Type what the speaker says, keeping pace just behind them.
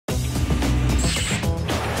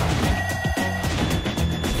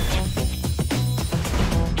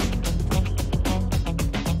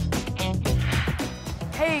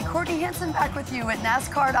Jen back with you at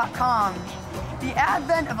NASCAR.com. The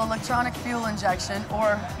advent of electronic fuel injection,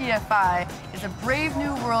 or EFI, is a brave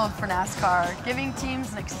new world for NASCAR, giving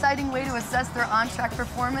teams an exciting way to assess their on-track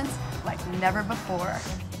performance like never before.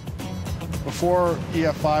 Before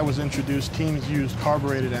EFI was introduced, teams used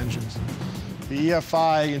carbureted engines. The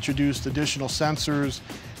EFI introduced additional sensors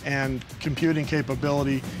and computing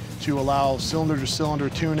capability to allow cylinder-to-cylinder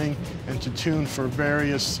tuning and to tune for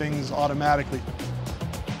various things automatically.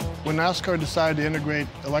 When NASCAR decided to integrate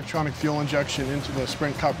electronic fuel injection into the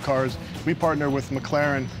Sprint Cup cars, we partnered with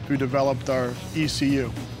McLaren, who developed our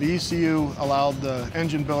ECU. The ECU allowed the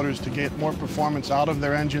engine builders to get more performance out of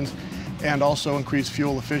their engines and also increase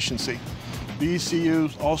fuel efficiency. The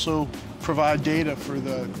ECUs also provide data for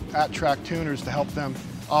the at-track tuners to help them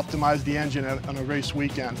optimize the engine on a race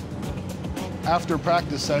weekend. After a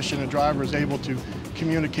practice session, a driver is able to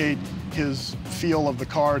communicate his feel of the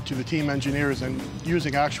car to the team engineers, and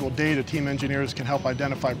using actual data, team engineers can help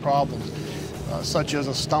identify problems, such as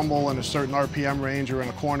a stumble in a certain RPM range or in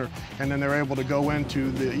a corner, and then they're able to go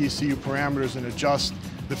into the ECU parameters and adjust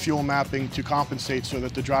the fuel mapping to compensate so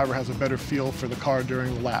that the driver has a better feel for the car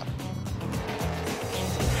during the lap.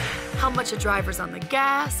 How much a driver's on the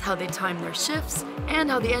gas, how they time their shifts, and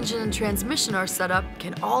how the engine and transmission are set up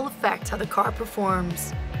can all affect how the car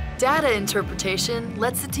performs. Data interpretation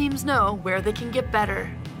lets the teams know where they can get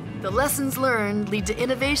better. The lessons learned lead to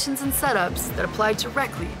innovations and setups that apply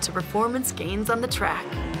directly to performance gains on the track.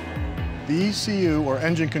 The ECU, or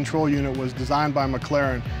Engine Control Unit, was designed by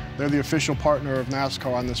McLaren. They're the official partner of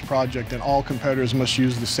NASCAR on this project, and all competitors must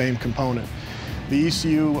use the same component. The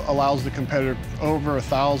ECU allows the competitor over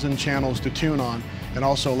 1,000 channels to tune on, and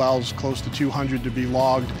also allows close to 200 to be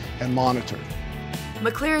logged and monitored.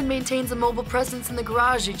 McLaren maintains a mobile presence in the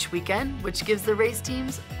garage each weekend, which gives the race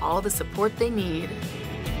teams all the support they need.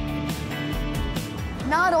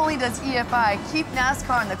 Not only does EFI keep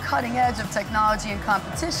NASCAR on the cutting edge of technology and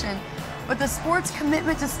competition, but the sport's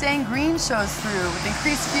commitment to staying green shows through with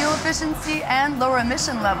increased fuel efficiency and lower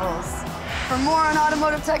emission levels. For more on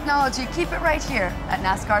automotive technology, keep it right here at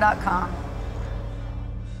NASCAR.com.